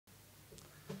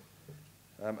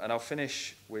And I'll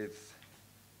finish with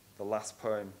the last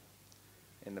poem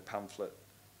in the pamphlet.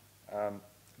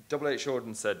 W.H.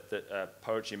 Auden said that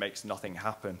poetry makes nothing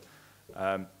happen.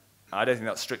 I don't think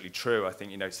that's strictly true. I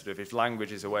think, sort of if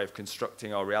language is a way of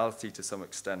constructing our reality to some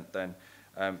extent, then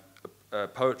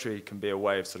poetry can be a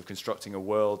way of sort of constructing a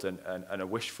world and a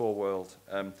wish-for world.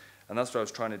 And that's what I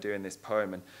was trying to do in this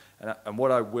poem. And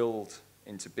what I willed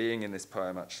into being in this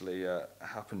poem actually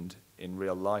happened in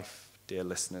real life, dear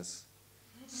listeners.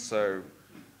 So,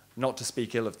 not to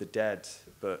speak ill of the dead,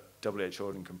 but W.H.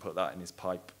 Auden can put that in his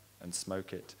pipe and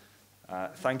smoke it.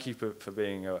 Thank you for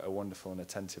being a wonderful and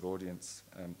attentive audience.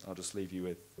 I'll just leave you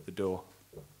with the door.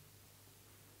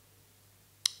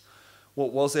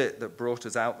 What was it that brought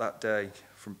us out that day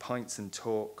from pints and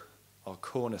talk, our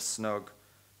corner snug,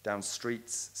 down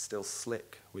streets still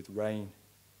slick with rain?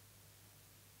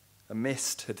 A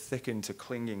mist had thickened to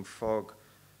clinging fog,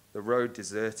 the road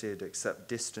deserted except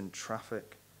distant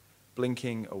traffic,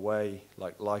 blinking away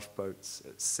like lifeboats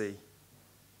at sea.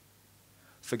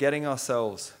 Forgetting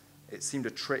ourselves, it seemed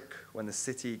a trick when the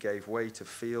city gave way to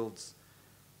fields,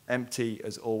 empty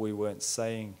as all we weren't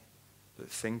saying, but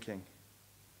thinking.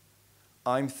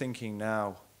 I'm thinking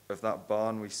now of that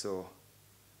barn we saw,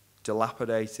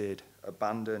 dilapidated,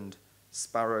 abandoned,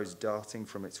 sparrows darting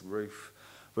from its roof,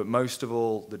 but most of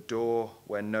all, the door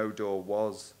where no door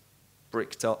was,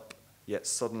 bricked up, yet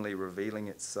suddenly revealing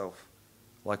itself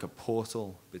like a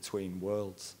portal between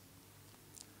worlds.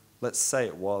 Let's say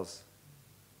it was.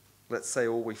 Let's say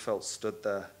all we felt stood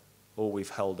there, all we've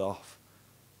held off.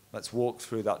 Let's walk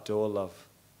through that door, love,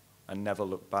 and never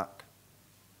look back.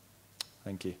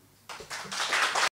 Thank you.